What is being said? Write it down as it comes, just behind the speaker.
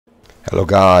Hello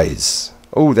guys.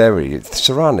 Oh, there he is.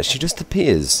 Serana, she just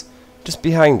appears just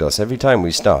behind us every time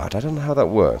we start. I don't know how that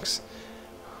works.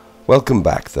 Welcome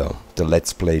back though to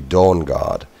Let's Play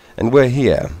Dawnguard. And we're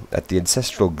here at the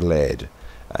Ancestral Glade.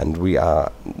 And we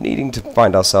are needing to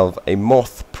find ourselves a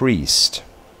Moth priest.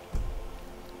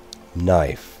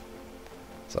 Knife.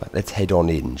 So let's head on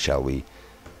in, shall we?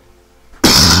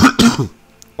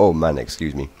 Oh man,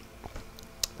 excuse me.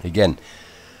 Again,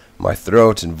 my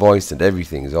throat and voice and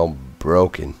everything is all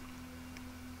broken.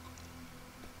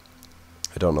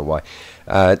 I don't know why.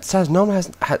 It says Norman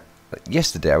hasn't had.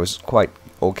 Yesterday I was quite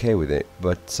okay with it,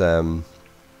 but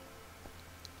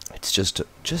it's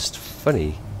just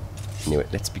funny. Anyway,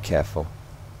 let's be careful.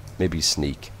 Maybe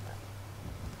sneak.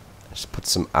 Let's put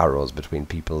some arrows between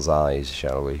people's eyes,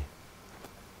 shall we?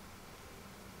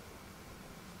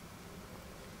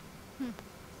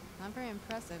 Not very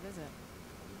impressive, is it?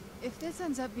 If this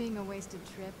ends up being a wasted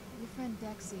trip, your friend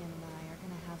Dexy and I are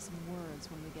gonna have some words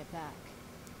when we get back.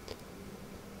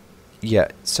 Yeah,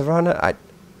 Serana,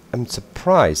 I'm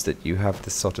surprised that you have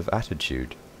this sort of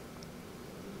attitude.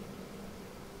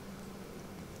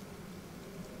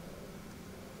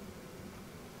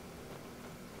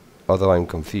 Although I'm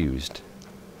confused.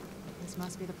 This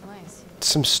must be the place.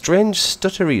 Some strange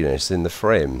stutteriness in the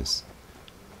frames.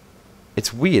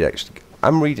 It's weird, actually.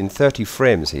 I'm reading 30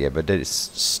 frames here, but it's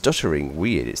stuttering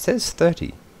weird. It says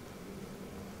 30.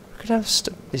 Look at how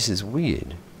this is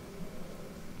weird.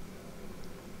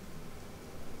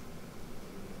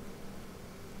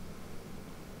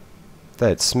 There,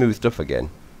 it's smoothed up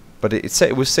again. But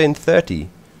it was saying 30.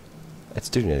 It's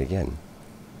doing it again.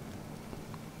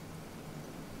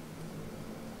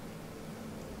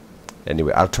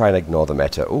 Anyway, I'll try and ignore the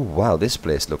meta. Oh wow, this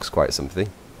place looks quite something.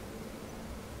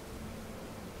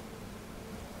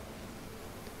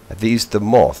 Are these the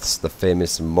moths, the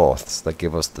famous moths that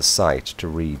give us the sight to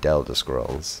read Elder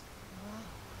Scrolls? Wow.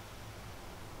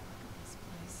 Look at this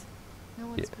place. No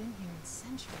one's been here in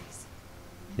centuries.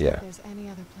 I don't think there's any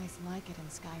other place like it in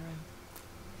Skyrim.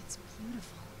 It's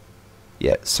beautiful.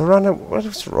 Yeah, Serana, what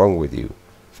is wrong with you?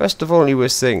 First of all, you were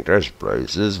saying, this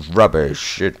place is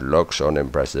rubbish, it looks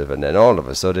unimpressive, and then all of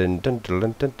a sudden, dun dun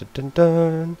dun dun dun dun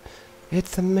dun,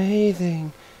 it's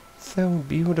amazing, so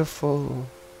beautiful.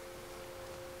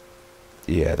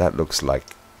 Yeah, that looks like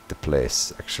the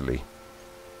place, actually.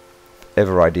 If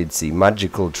ever I did see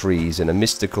magical trees and a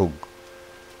mystical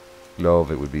glow,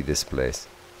 it would be this place.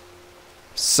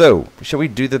 So, shall we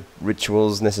do the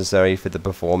rituals necessary for the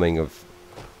performing of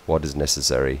what is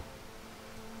necessary?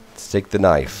 Let's take the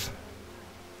knife,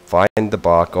 find the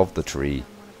bark of the tree,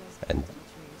 and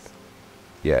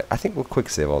yeah, I think we'll quick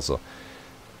save also.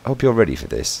 I hope you're ready for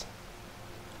this.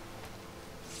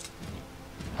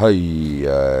 Hey,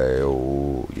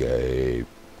 oh, yay.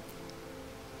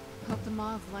 Hope the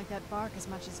moths like that bark as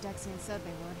much as Dexy said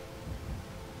they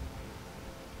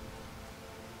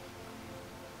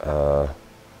would.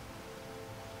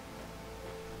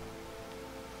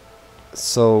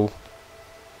 So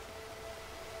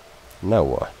now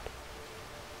what?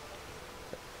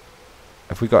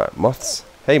 Have we got moths?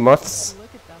 Hey moths!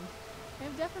 Look at them.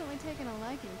 They've definitely taken a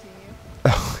liking to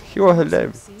you. You're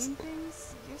hilarious. Seeing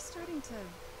things, you're starting to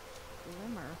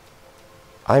glimmer.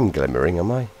 I'm glimmering,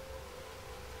 am I?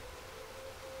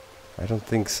 I don't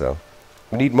think so.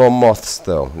 We need more moths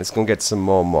though. Let's go and get some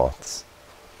more moths.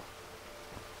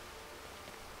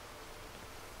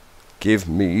 Give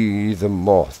me the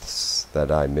moths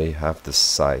that I may have the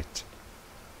sight.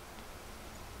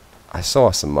 I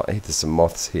saw some hey, there's some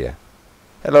moths here.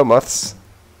 Hello moths.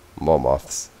 More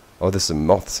moths. Oh, there's some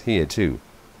moths here too.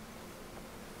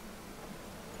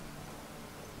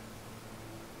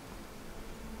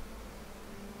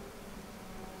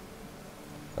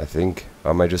 I think. Or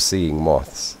am I just seeing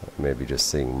moths? Maybe just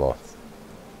seeing moths.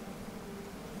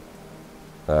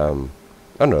 Oh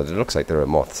no, it looks like there are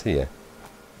moths here.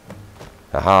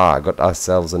 Haha, got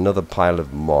ourselves another pile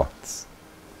of moths.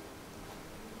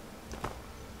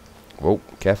 Whoa,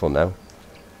 careful now.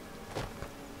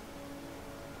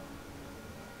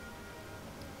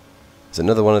 There's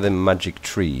another one of them magic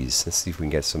trees. Let's see if we can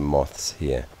get some moths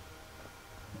here.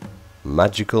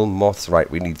 Magical moths.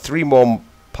 Right, we need 3 more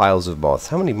piles of moths.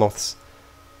 How many moths?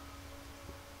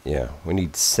 Yeah, we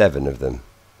need 7 of them.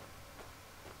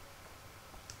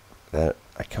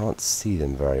 I can't see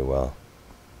them very well.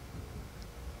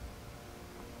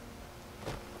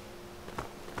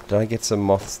 Did I get some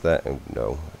moths there? Oh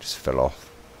no, I just fell off.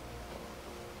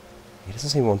 He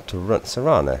doesn't seem to want to run.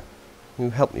 Serana, can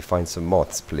you help me find some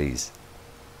moths, please?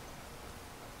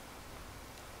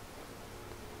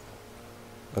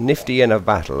 A nifty in a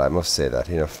battle, I must say that.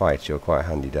 In a fight, you're quite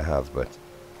handy to have, but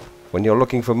when you're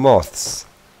looking for moths.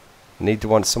 You need to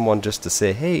want someone just to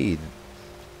say, hey,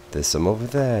 there's some over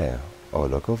there. Oh,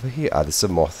 look over here. Ah, there's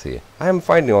some moth here. I am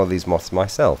finding all these moths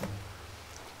myself.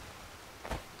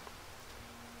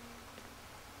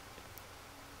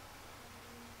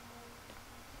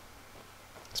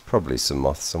 There's probably some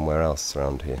moths somewhere else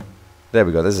around here. There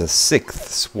we go. There's a 6th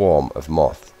swarm of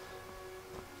moth.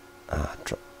 Ah,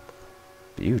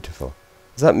 beautiful.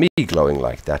 Is that me glowing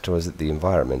like that, or is it the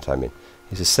environment I'm in?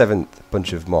 Here's a 7th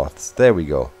bunch of moths. There we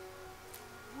go.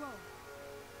 Whoa.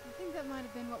 I think that might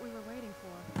have been what we were waiting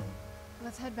for.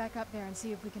 Let's head back up there and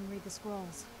see if we can read the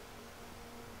scrolls.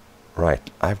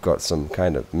 Right, I've got some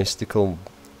kind of mystical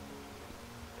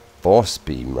force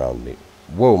beam around me.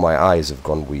 Whoa, my eyes have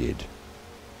gone weird.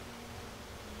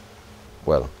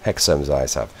 Well, Hexam's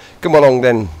eyes have. Come along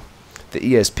then. The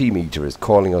ESP meter is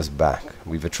calling us back.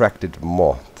 We've attracted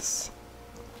moths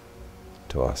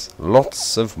to us.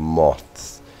 Lots of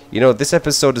moths. You know, this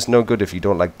episode is no good if you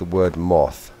don't like the word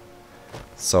moth.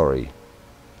 Sorry.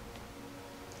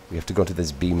 We have to go to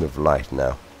this beam of light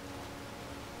now,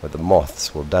 where the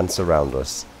moths will dance around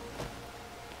us.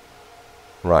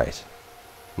 Right.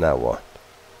 Now what?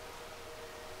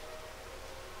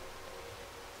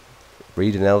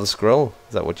 Read an Elder Scroll?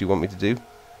 Is that what you want me to do?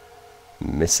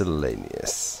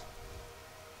 Miscellaneous.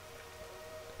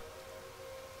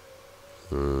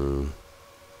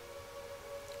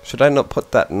 Should I not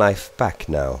put that knife back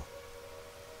now?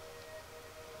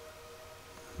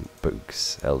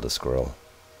 Books, Elder Scroll.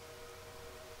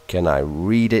 Can I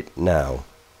read it now?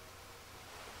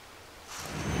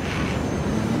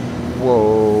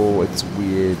 Whoa, it's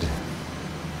weird.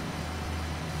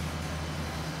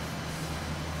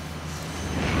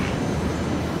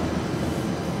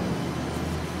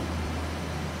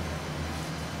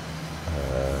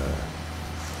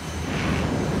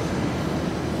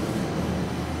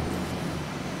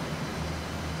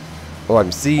 Oh,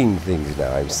 I'm seeing things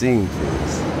now. I'm seeing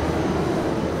things.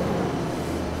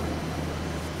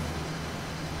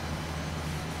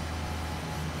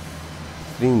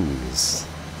 Things.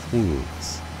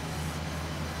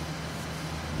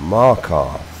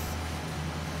 Markov.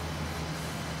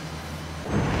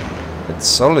 And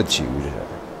solitude.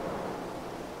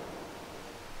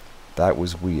 That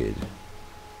was weird.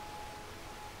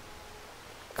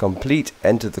 Complete,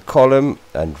 enter the column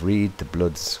and read the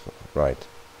bloods. Right.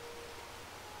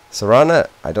 Sarana,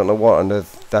 I don't know what on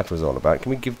earth that was all about.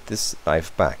 Can we give this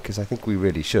knife back? Because I think we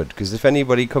really should. Because if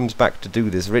anybody comes back to do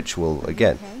this ritual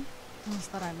again... Okay?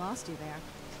 Almost thought I lost you there.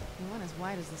 You went as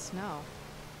white as the snow.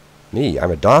 Me?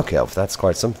 I'm a dark elf. That's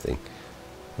quite something.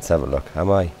 Let's have a look.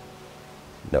 Am I?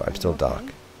 No, I'm still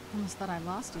dark. Almost thought I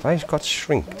lost you. Have I got You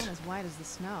shrinked? went as white as the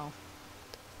snow.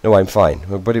 No, I'm fine.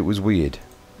 But it was weird.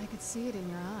 I could see it in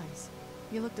your eyes.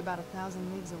 You looked about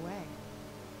 1,000 leagues away.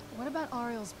 What about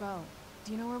Ariel's bow?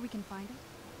 Do you know where we can find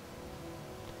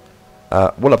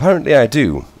it? Well, apparently I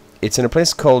do. It's in a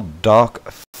place called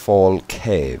Darkfall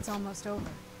Cave. It's almost over.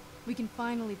 We can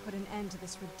finally put an end to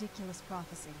this ridiculous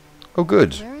prophecy. Oh,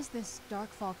 good. Where is this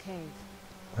Darkfall Cave?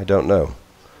 I don't know.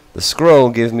 The scroll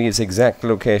gives me its exact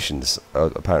locations,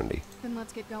 apparently. Then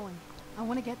let's get going. I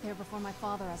want to get there before my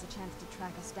father has a chance to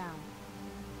track us down.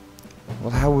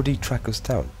 Well, how would he track us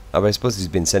down? I suppose he's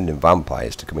been sending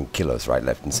vampires to come and kill us right,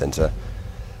 left and centre.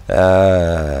 I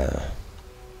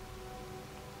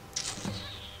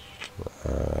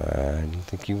don't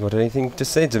think you've got anything to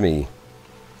say to me.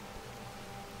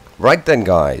 Right then,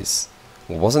 guys.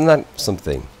 Well, wasn't that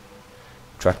something?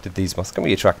 Attracted these moths. Can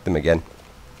we attract them again?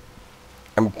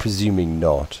 I'm presuming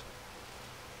not.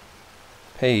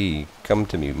 Hey, come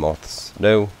to me, moths.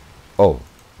 No. Oh.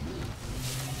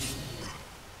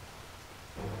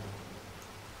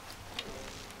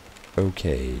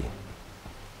 Okay.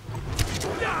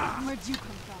 Where'd you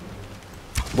come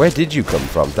from? Where did you come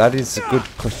from? That is a good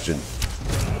question.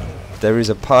 There is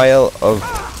a pile of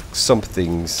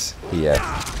somethings here.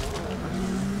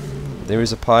 There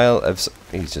is a pile of...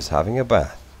 He's just having a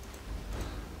bath.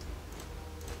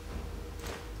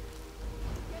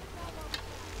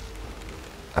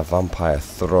 A vampire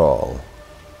thrall.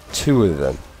 2 of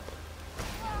them.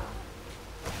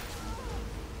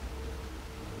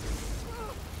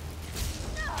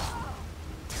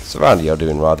 Savannah, you're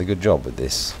doing a rather good job with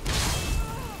this.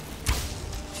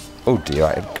 Oh dear,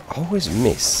 I always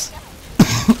miss.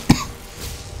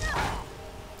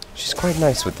 She's quite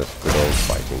nice with the good old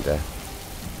fighting there.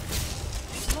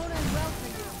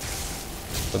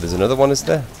 Oh, there's another one, is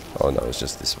there? Oh no, it's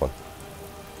just this one.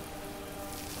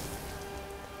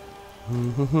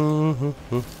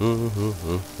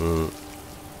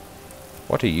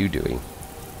 What are you doing?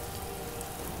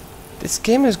 This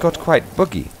game has got quite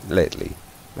buggy lately.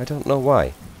 I don't know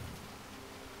why.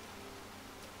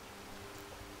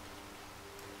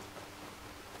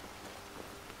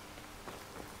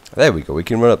 There we go, we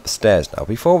can run up the stairs now.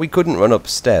 Before we couldn't run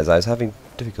upstairs, I was having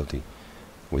difficulty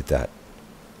with that.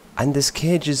 And this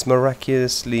cage is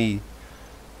miraculously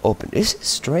open. This is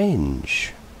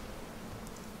strange.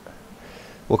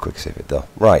 We'll quick save it though.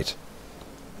 Right.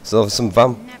 So some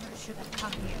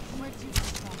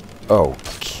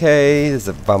Okay, there's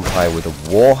a vampire with a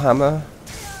warhammer.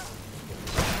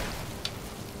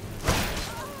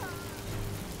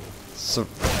 So,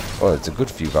 oh, there's a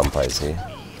good few vampires here.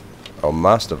 Oh,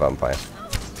 master vampire.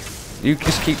 You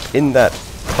just keep in that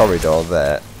corridor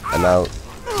there, and I'll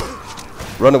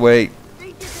run away.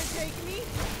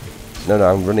 No,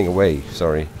 I'm running away.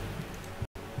 Sorry.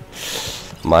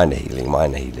 Minor healing,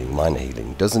 minor healing, minor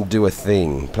healing. Doesn't do a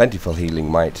thing. Plentiful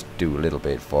healing might do a little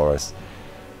bit for us.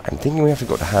 I'm thinking we have to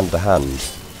go to hand.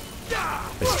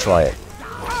 Let's try it.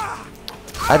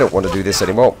 I don't want to do this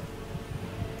anymore.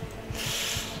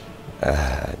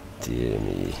 Ah, dear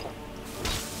me.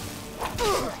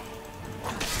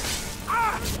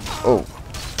 Oh.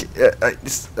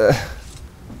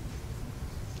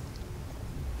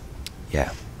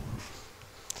 Yeah.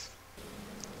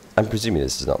 I'm presuming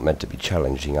this is not meant to be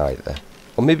challenging either.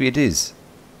 Or maybe it is.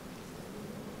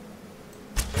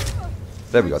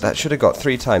 There we go. That should have got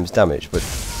 3 times damage, but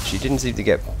she didn't seem to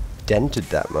get dented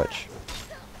that much.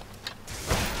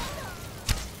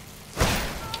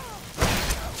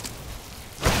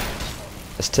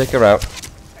 Let's take her out.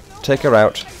 Take her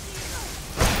out.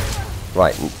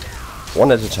 Right.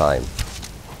 One at a time.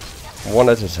 One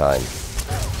at a time.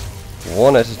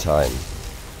 One at a time.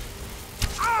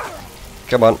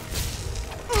 Come on.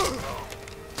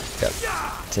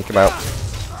 Yeah. Take him out.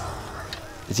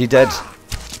 Is he dead?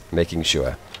 Making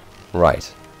sure.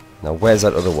 Right. Now where's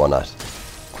that other one at?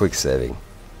 Quick saving.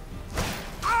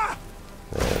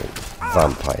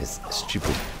 Vampires.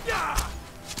 Stupid.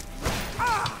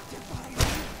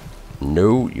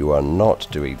 No, you are not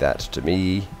doing that to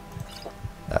me.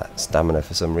 Stamina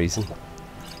for some reason.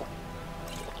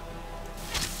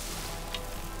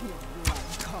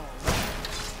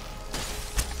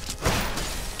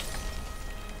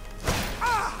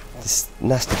 This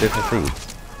nasty little thing.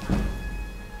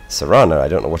 Serana, I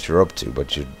don't know what you're up to,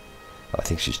 but I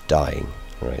think she's dying.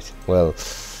 Right. Well,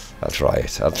 I'll try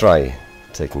it. I'll try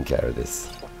taking care of this.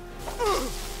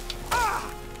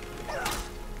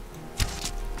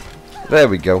 There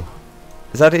we go.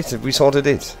 Is that it? Have we sorted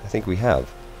it? I think we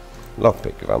have.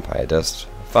 Lockpick, vampire dust.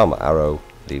 Farmer arrow,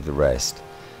 leave the rest.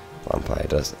 Vampire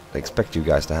dust. I expect you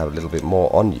guys to have a little bit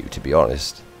more on you, to be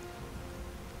honest.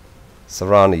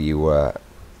 Serana, you were...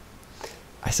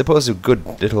 I suppose a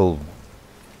good little...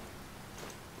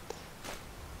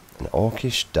 An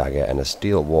orcish dagger and a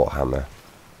steel warhammer.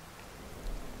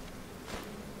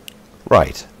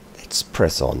 Right. Let's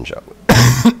press on, Joe.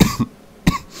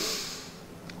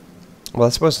 Well, I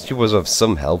suppose she was of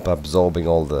some help absorbing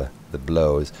all the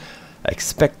blows. I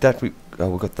expect that we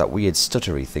got that weird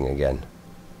stuttery thing again.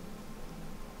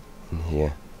 In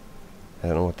here. I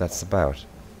don't know what that's about.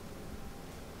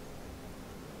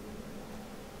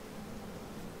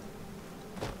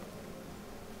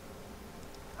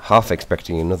 Half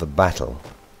expecting another battle.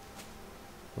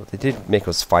 Well, they did make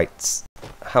us fight...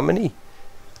 How many?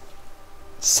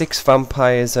 6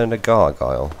 vampires and a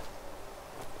gargoyle.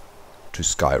 To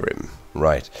Skyrim.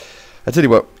 Right. I tell you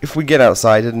what, if we get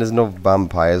outside and there's no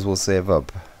vampires, we'll save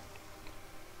up.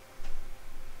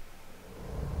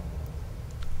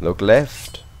 Look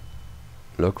left.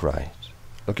 Look right.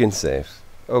 Looking safe.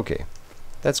 Okay.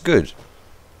 That's good.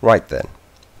 Right then.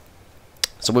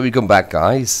 So when we come back,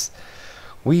 guys,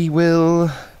 we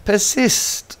will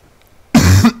persist.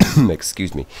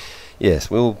 Excuse me.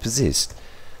 Yes, we'll persist.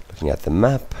 Looking at the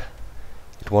map,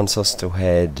 it wants us to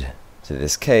head to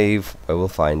this cave where we'll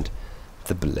find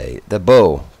the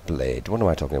bow blade. What am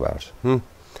I talking about?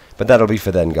 But that'll be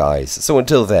for then, guys. So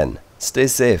until then, stay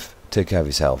safe, take care of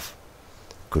yourself.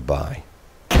 Goodbye.